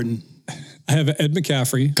 Kyle Orton. I have Ed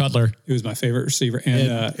McCaffrey. Cutler. He was my favorite receiver.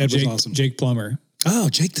 And Ed was awesome. Jake Plummer. Oh,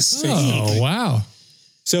 Jake the Snake. Oh, wow.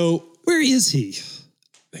 So... Where is he?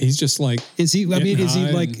 He's just like... Is he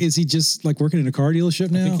just like working in a car dealership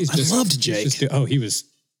now? I loved Jake. He was...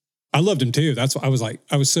 I loved him too. That's why I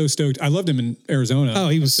was so stoked. I loved him in Arizona. Oh,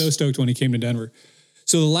 he was so stoked when he came to Denver.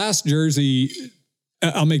 So the last jersey,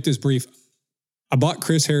 I'll make this brief. I bought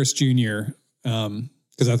Chris Harris Jr.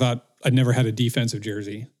 Because I thought I'd never had a defensive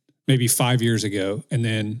jersey, maybe 5 years ago. And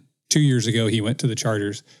then 2 years ago, he went to the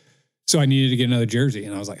Chargers. So I needed to get another jersey.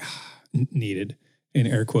 And I was like, needed in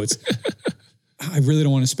air quotes. I really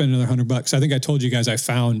don't want to spend another $100. I think I told you guys I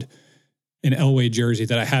found an Elway jersey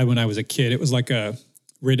that I had when I was a kid. It was like a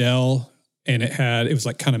Riddell, and it was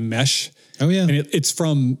like kind of mesh. Oh yeah. And it's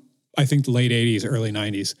from, I think, the late 80s, early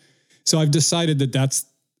 90s. So I've decided that that's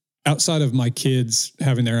outside of my kids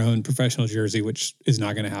having their own professional jersey, which is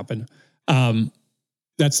not going to happen.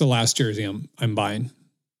 That's the last jersey I'm buying,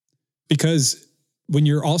 because when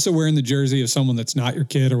you're also wearing the jersey of someone that's not your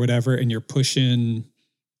kid or whatever, and you're pushing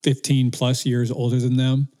 15 plus years older than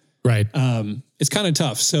them, right? It's kind of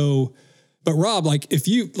tough. So, but Rob, if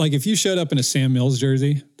you showed up in a Sam Mills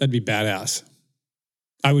jersey, that'd be badass.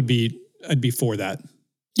 I'd be for that.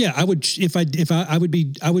 Yeah, I would.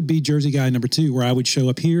 I would be jersey guy number 2, where I would show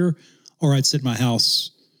up here, or I'd sit in my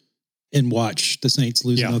house and watch the Saints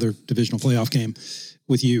lose another divisional playoff game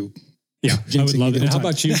with you. Yeah, I would love it. And how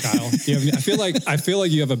about you, Kyle? I feel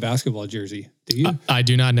like you have a basketball jersey. Do you? I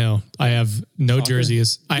do not know. I have no Soccer?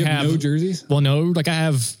 jerseys. You have no jerseys? Well, no. I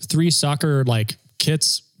have 3 soccer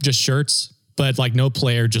kits, just shirts, but no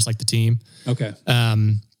player, just the team. Okay.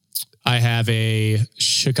 I have a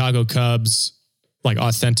Chicago Cubs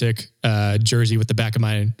authentic jersey with the back of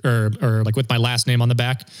my or with my last name on the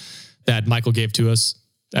back that Michael gave to us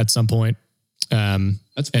at some point.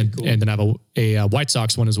 That's pretty cool. And then I have a White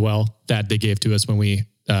Sox one as well that they gave to us when we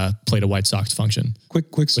played a White Sox function.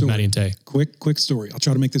 Quick story. With Matty and Tay. Quick story. I'll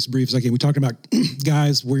try to make this brief as I can. We talked about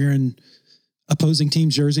guys wearing opposing team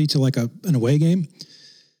jersey to an away game.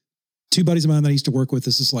 2 buddies of mine that I used to work with,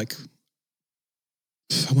 this is I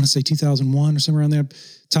want to say 2001 or somewhere around there.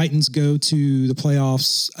 Titans go to the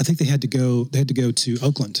playoffs. I think they had to go to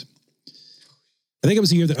Oakland. I think it was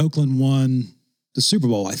the year that Oakland won the Super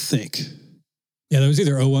Bowl, I think. Yeah, that was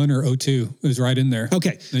either 01 or 02. It was right in there.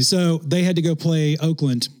 Okay. So they had to go play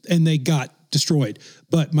Oakland, and they got destroyed.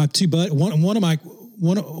 But my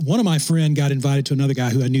one of my friend got invited to another guy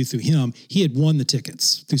who I knew through him. He had won the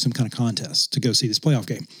tickets through some kind of contest to go see this playoff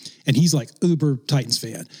game. And he's uber Titans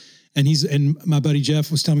fan. And my buddy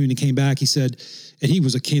Jeff was telling me when he came back, he said, and he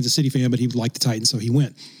was a Kansas City fan, but he liked the Titans, so he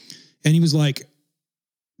went. And he was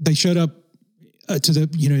they showed up to the,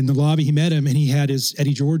 in the lobby, he met him, and he had his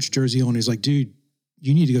Eddie George jersey on. He's like, dude,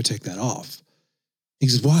 you need to go take that off. He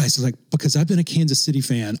says, why? So because I've been a Kansas City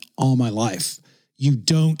fan all my life. You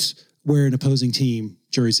don't wear an opposing team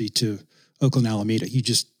jersey to Oakland Alameda. You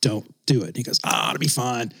just don't do it. And he goes, it'll be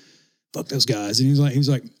fine. Fuck those guys. And he was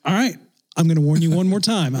like, all right, I'm going to warn you one more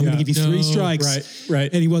time. I'm going to give you 3 strikes.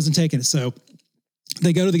 Right. And he wasn't taking it. So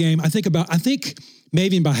they go to the game. I think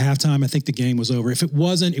maybe by halftime, I think the game was over. If it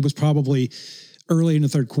wasn't, it was probably early in the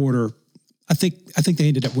third quarter. I think they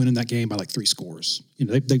ended up winning that game by 3 scores.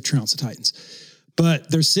 They trounced the Titans.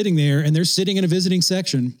 But they're sitting there, and they're sitting in a visiting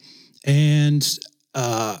section, and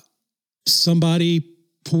somebody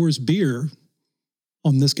pours beer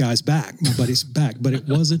on this guy's back, my buddy's back, but it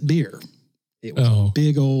wasn't beer. It was a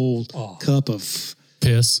big old cup of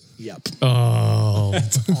piss. Yep. Oh,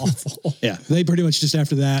 that's awful. Yeah. They pretty much just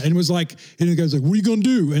after that. And it was and the guy's like, what are you going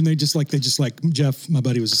to do? And they just Jeff, my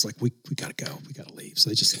buddy was just like, we got to go. We got to leave. So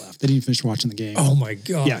they just left. They didn't even finish watching the game. Oh my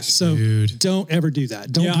gosh. Yeah. So don't ever do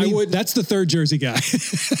that. I would. That's the third jersey guy.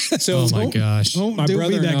 So, oh my gosh. My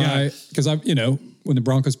brother and I, because when the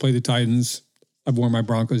Broncos play the Titans, I've worn my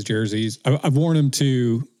Broncos jerseys. I've worn them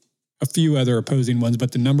to a few other opposing ones,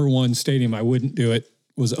 but the number one stadium I wouldn't do it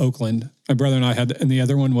was Oakland. My brother and I had, and the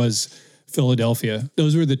other one was Philadelphia.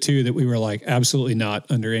 Those were the 2 that we were absolutely not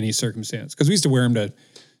under any circumstance. Because we used to wear them to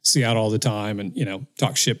Seattle all the time and,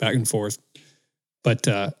 talk shit back and forth. But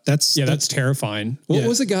that's terrifying. What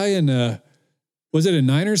was the guy in Was it a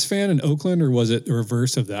Niners fan in Oakland, or was it the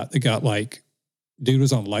reverse of that? That got like, dude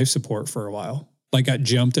was on life support for a while, like got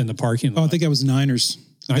jumped in the parking lot. Oh, I think I was Niners.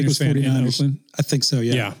 I think it was fan in 49ers. Oakland. I think so.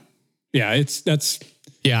 Yeah. Yeah. That's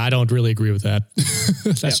Yeah, I don't really agree with that.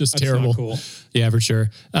 That's just terrible. Not cool. Yeah, for sure.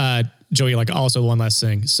 Joey, like also one last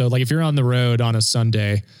thing. So like if you're on the road on a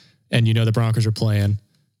Sunday and you know the Broncos are playing,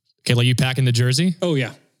 okay, like you packing the jersey? Oh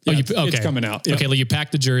yeah. Oh, Yeah, it's coming out. Yep. Okay, like you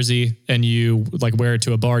pack the jersey and you like wear it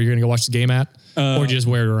to a bar you're going to go watch the game at, or you just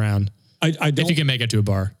wear it around? I don't. If you can make it to a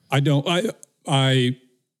bar. I don't. I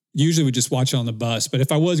usually would just watch it on the bus, but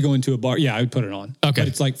if I was going to a bar, yeah, I would put it on. Okay. But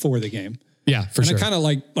it's like for the game. Yeah, for And sure. I kind of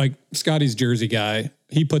like Scotty's jersey guy.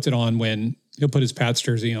 He puts it on when he'll put his Pats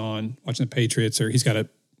jersey on watching the Patriots, or he's got a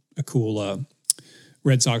cool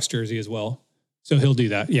Red Sox jersey as well. So he'll do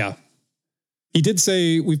that. Yeah. He did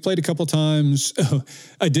say we've played a couple times.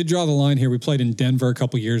 I did draw the line here. We played in Denver a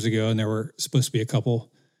couple years ago, and there were supposed to be a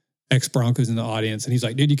couple ex-Broncos in the audience. And he's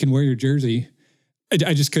like, dude, you can wear your jersey.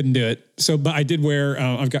 I just couldn't do it. So, but I did wear,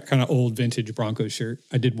 I've got kind of old vintage Broncos shirt.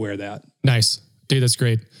 I did wear that. Nice. Dude, that's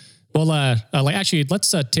great. Well, like actually,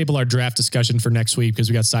 let's table our draft discussion for next week because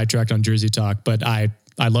we got sidetracked on Jersey Talk. But I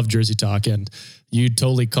love Jersey Talk, and you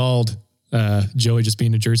totally called Joey just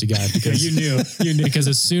being a Jersey guy because you knew because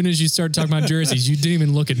as soon as you started talking about jerseys, you didn't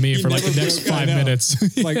even look at me for like the next 5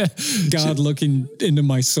 minutes. Like God looking into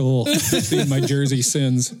my soul, seeing my Jersey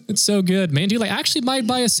sins. It's so good, man. Dude, like I actually might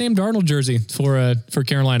buy a Sam Darnold jersey for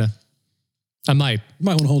Carolina. I might. You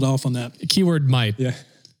might want to hold off on that. Keyword might. Yeah.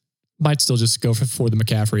 Might still just go for the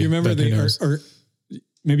McCaffrey. You remember but who knows? or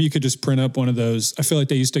maybe you could just print up one of those. I feel like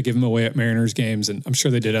they used to give them away at Mariners games, and I'm sure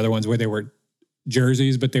they did other ones where they were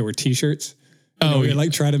jerseys, but they were T-shirts. You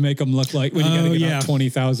like try to make them look like when you got to get out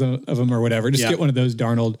 20,000 of them or whatever. Just get one of those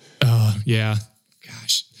Darnold. Oh yeah,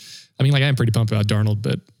 gosh. I mean, like I am pretty pumped about Darnold,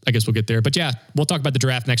 but I guess we'll get there. But yeah, we'll talk about the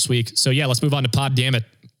draft next week. So yeah, let's move on to Pod Damn It.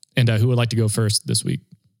 And who would like to go first this week?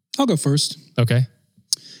 I'll go first. Okay.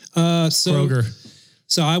 Kroger.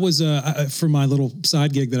 So I was, for my little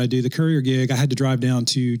side gig that I do, the courier gig, I had to drive down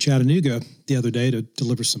to Chattanooga the other day to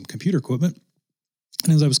deliver some computer equipment.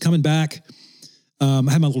 And as I was coming back, I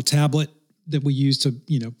had my little tablet that we use to,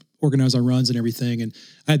 organize our runs and everything. And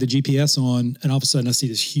I had the GPS on, and all of a sudden I see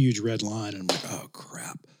this huge red line, and I'm like, oh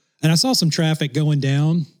crap. And I saw some traffic going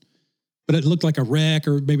down, but it looked like a wreck,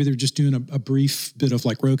 or maybe they're just doing a brief bit of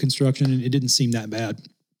like road construction, and it didn't seem that bad.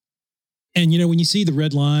 And, when you see the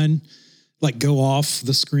red line like go off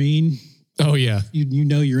the screen, oh yeah, you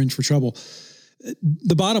know you're in for trouble.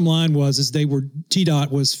 The bottom line was TDOT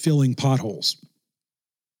was filling potholes,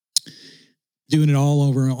 doing it all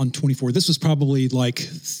over on 24. This was probably like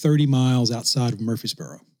 30 miles outside of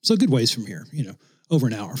Murfreesboro. So a good ways from here, over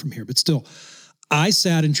an hour from here, but still. I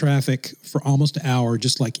sat in traffic for almost an hour,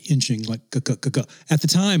 just like inching, like At the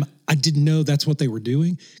time, I didn't know that's what they were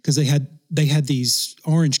doing because they had these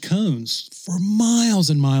orange cones for miles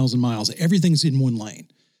and miles and miles. Everything's in one lane.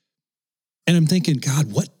 And I'm thinking,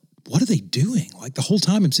 God, what are they doing? Like the whole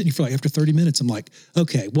time I'm sitting here for like after 30 minutes, I'm like,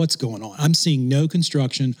 okay, what's going on? I'm seeing no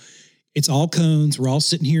construction. It's all cones. We're all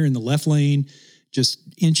sitting here in the left lane, just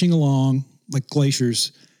inching along like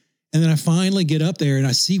glaciers. And then I finally get up there and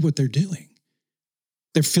I see what they're doing.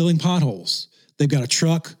 They're filling potholes. They've got a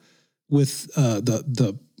truck with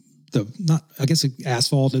asphalt,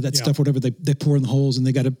 that stuff, whatever they pour in the holes, and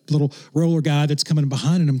they got a little roller guy that's coming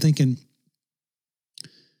behind. And I'm thinking,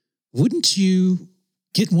 wouldn't you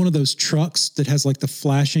get one of those trucks that has like the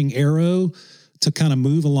flashing arrow to kind of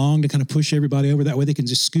move along, to kind of push everybody over? That way they can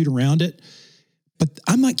just scoot around it. But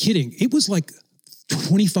I'm not kidding. It was like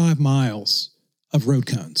 25 miles of road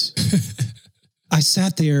cones. I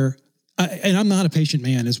sat there. And I'm not a patient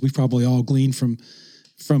man, as we've probably all gleaned from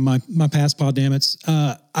my past Pod Dammits.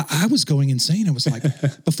 I was going insane. I was like,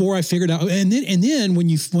 before I figured out, and then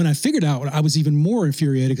when I figured out, I was even more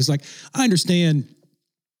infuriated because, like, I understand,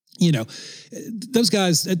 those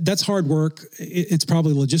guys. That's hard work. It's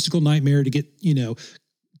probably a logistical nightmare to get, to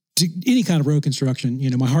any kind of road construction.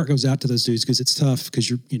 My heart goes out to those dudes because it's tough because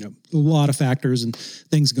you're, a lot of factors and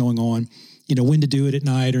things going on. When to do it at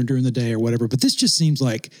night or during the day or whatever. But this just seems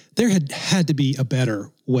like there had to be a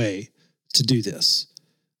better way to do this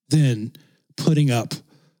than putting up.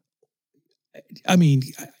 I mean,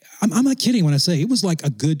 I'm not kidding when I say it was like a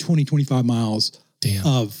good 20, 25 miles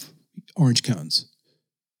of orange cones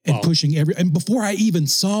and pushing and before I even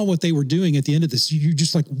saw what they were doing at the end of this, you're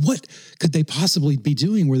just like, what could they possibly be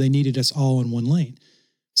doing where they needed us all in one lane?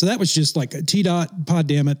 So that was just like a TDOT, Pod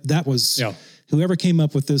Damn It. That was whoever came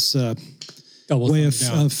up with this, way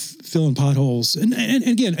of filling potholes. And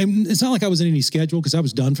again, it's not like I was in any schedule because I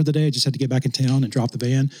was done for the day. I just had to get back in town and drop the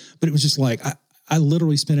van. But it was just like, I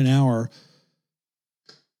literally spent an hour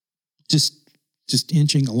just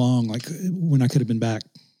inching along like when I could have been back.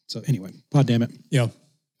 So anyway, pod damn it. Yeah.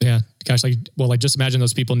 Yeah. Gosh, like just imagine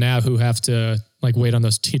those people now who have to like wait on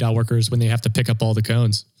those TDOT workers when they have to pick up all the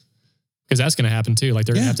cones. Because that's going to happen too. Like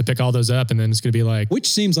they're going to have to pick all those up and then it's going to be like, which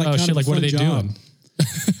seems like, oh kind shit, of like a what are fun they job. doing?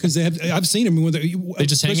 Because I've seen them when they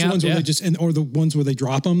just hang out, ones where they just, or the ones where they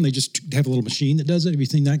drop them, they just have a little machine that does it. Have you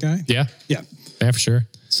seen that guy? Yeah. Yeah. Yeah, for sure.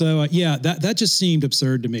 So that just seemed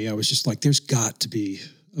absurd to me. I was just like, there's got to be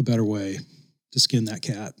a better way to skin that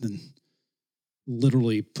cat than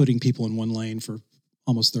literally putting people in one lane for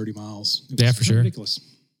almost 30 miles. It was for sure. ridiculous.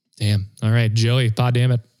 Damn. All right, Joey, pod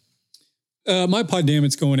damn it. My pod damn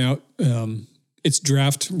it's going out. It's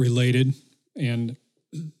draft related. And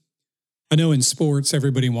I know in sports,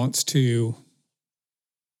 everybody wants to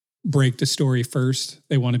break the story first.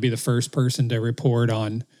 They want to be the first person to report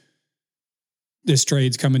on this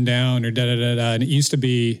trade's coming down or da-da-da-da. And it used to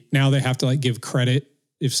be, now they have to like give credit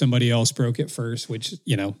if somebody else broke it first, which,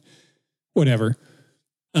 you know, whatever.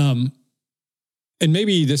 And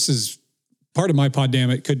maybe this is part of my pod damn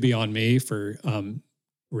it could be on me for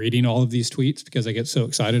reading all of these tweets because I get so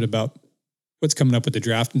excited about what's coming up with the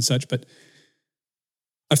draft and such. But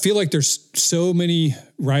I feel like there's so many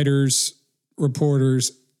writers,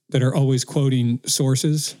 reporters that are always quoting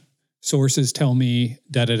sources. Sources tell me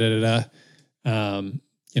da-da-da-da-da.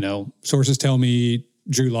 You know, sources tell me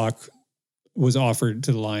Drew Lock was offered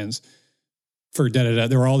to the Lions for da-da-da.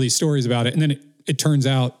 There were all these stories about it. And then it turns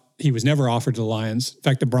out he was never offered to the Lions. In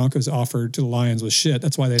fact, the Broncos offered to the Lions was shit.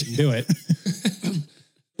 That's why they didn't do it.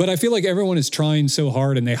 But I feel like everyone is trying so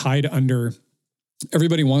hard and they hide under,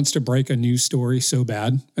 everybody wants to break a news story so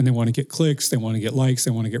bad and they want to get clicks, they want to get likes,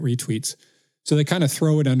 they want to get retweets. So they kind of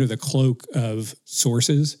throw it under the cloak of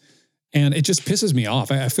sources. And it just pisses me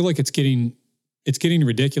off. I feel like it's getting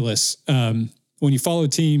ridiculous. When you follow a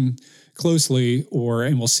team closely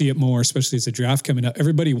and we'll see it more, especially as the draft coming up,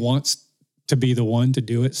 everybody wants to be the one to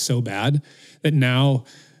do it so bad that now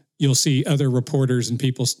you'll see other reporters and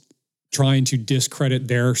people trying to discredit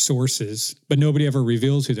their sources, but nobody ever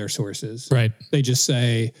reveals who their source is. Right. They just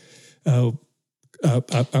say, oh,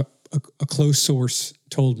 a close source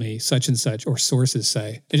told me such and such, or sources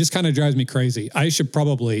say. It just kind of drives me crazy. I should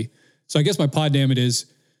probably, so I guess my pod damn it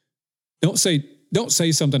is, don't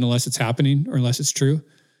say something unless it's happening or unless it's true.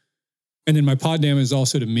 And then my pod damn is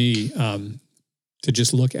also to me, to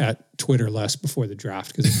just look at Twitter less before the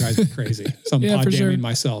draft because it drives me crazy. So I'm pod damning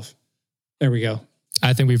myself. There we go.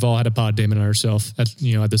 I think we've all had a pod damn on ourselves at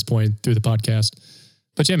this point through the podcast.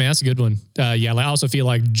 But yeah, man, that's a good one. I also feel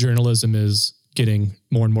like journalism is getting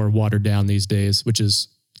more and more watered down these days, which is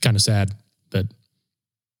kind of sad. But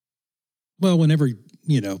well, whenever,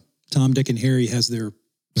 Tom, Dick, and Harry has their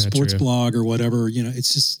sports blog or whatever,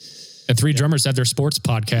 it's just. And Three Drummers have their sports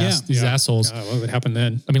podcast. These assholes. What would happen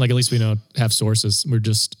then? I mean, like, at least we don't have sources. We're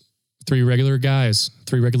just three regular guys,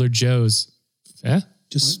 three regular Joes. Yeah.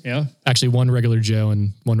 Actually, one regular Joe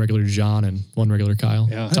and one regular John and one regular Kyle.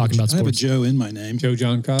 Yeah. Talking about sports. I have a Joe in my name. Joe,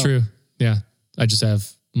 John, Kyle. True. Yeah. I just have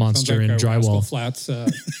Monster like and Drywall. Rascal Flats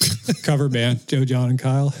cover band. Joe, John, and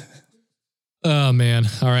Kyle. Oh man.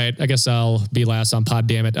 All right. I guess I'll be last on pod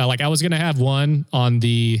damn it. I was going to have one on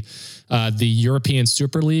the European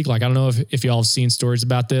Super League. Like, I don't know if y'all have seen stories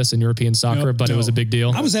about this in European soccer, but it was a big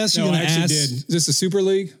deal. I was actually going to ask. Did. Is this the Super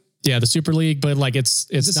League? Yeah, the Super League, but like it's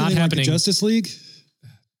not happening. Like the Justice League?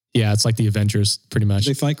 Yeah, it's like the Avengers, pretty much.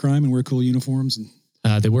 They fight crime and wear cool uniforms.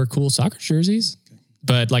 And they wear cool soccer jerseys. Okay.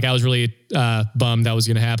 But like, I was really bummed that was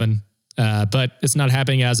going to happen. But it's not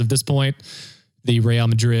happening as of this point. The Real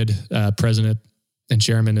Madrid president and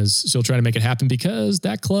chairman is still trying to make it happen because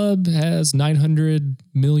that club has 900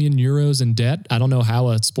 million euros in debt. I don't know how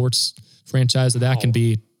a sports franchise of that can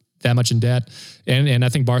be that much in debt. And I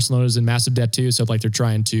think Barcelona is in massive debt too. So like they're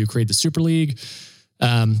trying to create the Super League,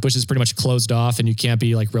 which is pretty much closed off and you can't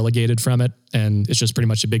be like relegated from it. And it's just pretty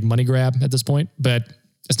much a big money grab at this point, but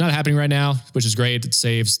it's not happening right now, which is great. It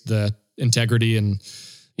saves the integrity and,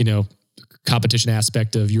 competition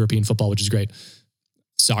aspect of European football, which is great.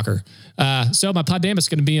 Soccer. So my pod damn is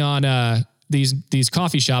going to be on these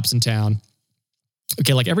coffee shops in town.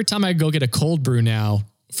 Okay, like every time I go get a cold brew now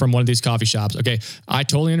from one of these coffee shops, okay, I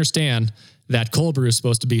totally understand that cold brew is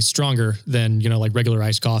supposed to be stronger than, like regular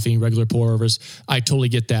iced coffee, regular pour overs. I totally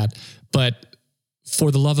get that. But for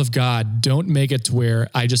the love of God, don't make it to where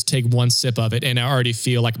I just take one sip of it and I already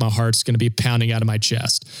feel like my heart's going to be pounding out of my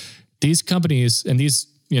chest. These companies and these,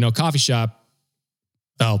 coffee shops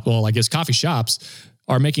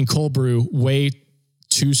are making cold brew way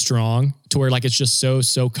too strong to where like it's just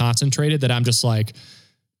so concentrated that I'm just like,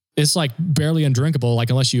 it's like barely undrinkable,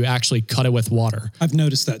 like unless you actually cut it with water. I've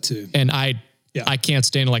noticed that too. And I Yeah. I can't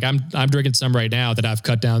stand it. Like I'm drinking some right now that I've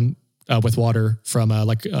cut down with water from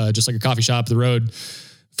just like a coffee shop up the road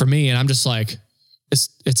for me. And I'm just like,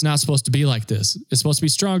 it's not supposed to be like this. It's supposed to be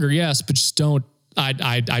stronger. Yes. But just don't,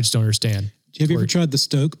 I just don't understand. Have you ever tried the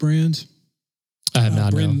Stoke brand? I have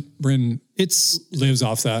not. No. Bryn It's lives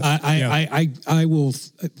off that. I will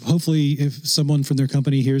hopefully if someone from their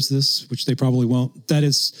company hears this, which they probably won't. That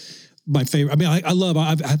is my favorite. I mean,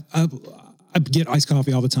 I get iced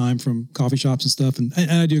coffee all the time from coffee shops and stuff, and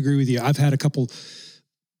I do agree with you. I've had a couple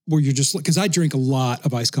where you're just because I drink a lot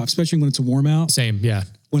of iced coffee, especially when it's warm out. Same, yeah.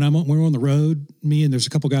 When we're on the road, me and there's a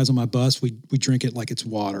couple guys on my bus, we drink it like it's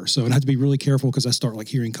water. So I have to be really careful because I start like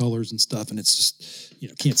hearing colors and stuff, and it's just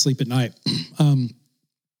can't sleep at night.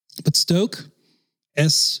 But Stoke,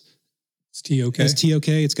 STOK.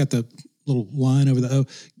 It's got the little line over the O.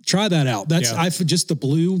 Try that out. That's just the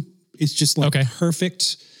blue. It's just like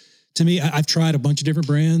perfect to me. I've tried a bunch of different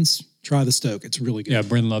brands. Try the Stoke. It's really good. Yeah,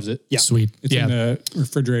 Bryn loves it. Yeah, sweet. It's in the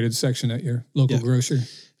refrigerated section at your local grocer.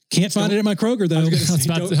 Can't find it at my Kroger though. I was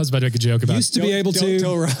about to make a joke about. Used to be able to.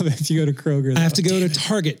 Tell Rob if you go to Kroger. I have to go to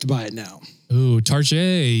Target to buy it now. Ooh,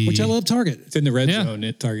 Target. Which I love Target. It's in the red zone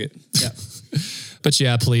at Target. Yeah. But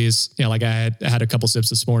yeah, please. Like I had a couple sips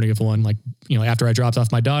this morning of one, like, after I dropped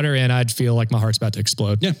off my daughter, and I'd feel like my heart's about to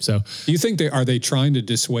explode. Yeah. So do you think are they trying to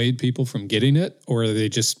dissuade people from getting it, or are they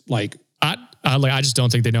just like, I just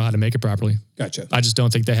don't think they know how to make it properly. Gotcha. I just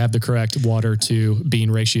don't think they have the correct water to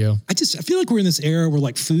bean ratio. I feel like we're in this era where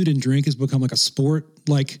like food and drink has become like a sport.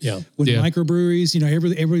 Like with microbreweries,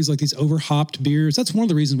 everybody's like these over hopped beers. That's one of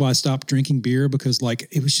the reasons why I stopped drinking beer, because like,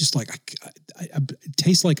 it was just like, it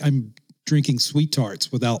tastes like I'm drinking sweet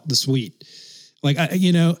tarts without the sweet. Like, I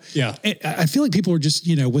feel like people are just,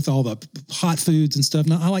 with all the hot foods and stuff.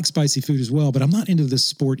 Now, I like spicy food as well, but I'm not into this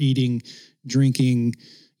sport eating, drinking,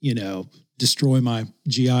 destroy my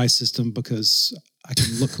GI system because I can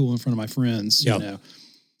look cool in front of my friends,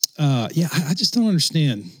 I just don't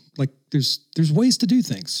understand. Like there's ways to do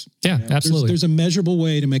things. Yeah, absolutely. There's a measurable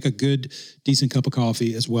way to make a good, decent cup of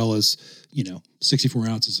coffee as well as, 64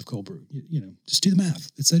 ounces of cold brew. Just do the math.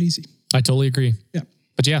 It's that easy. I totally agree. Yeah.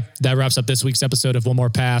 But yeah, that wraps up this week's episode of One More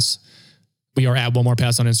Pass. We are at One More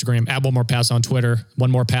Pass on Instagram, at One More Pass on Twitter,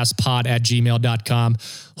 onemorepasspod@gmail.com.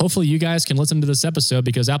 Hopefully you guys can listen to this episode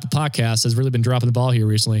because Apple Podcasts has really been dropping the ball here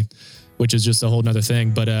recently, which is just a whole nother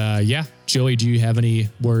thing. But Joey, do you have any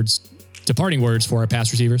departing words for our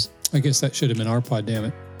pass receivers? I guess that should have been our pod, damn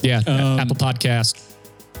it. Yeah, Apple Podcast.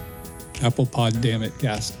 Apple pod, damn it,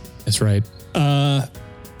 cast. That's right.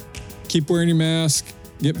 Keep wearing your mask,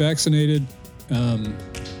 get vaccinated,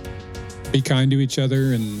 be kind to each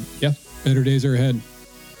other, and better days are ahead.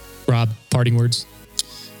 Rob, parting words?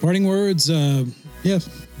 Parting words, wear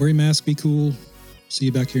your mask, be cool. See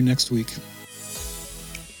you back here next week.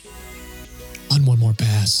 On One More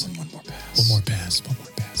Pass. One more pass. One More Pass. One More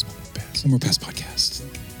Pass. One More Pass. One More Pass podcast.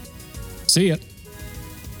 See ya.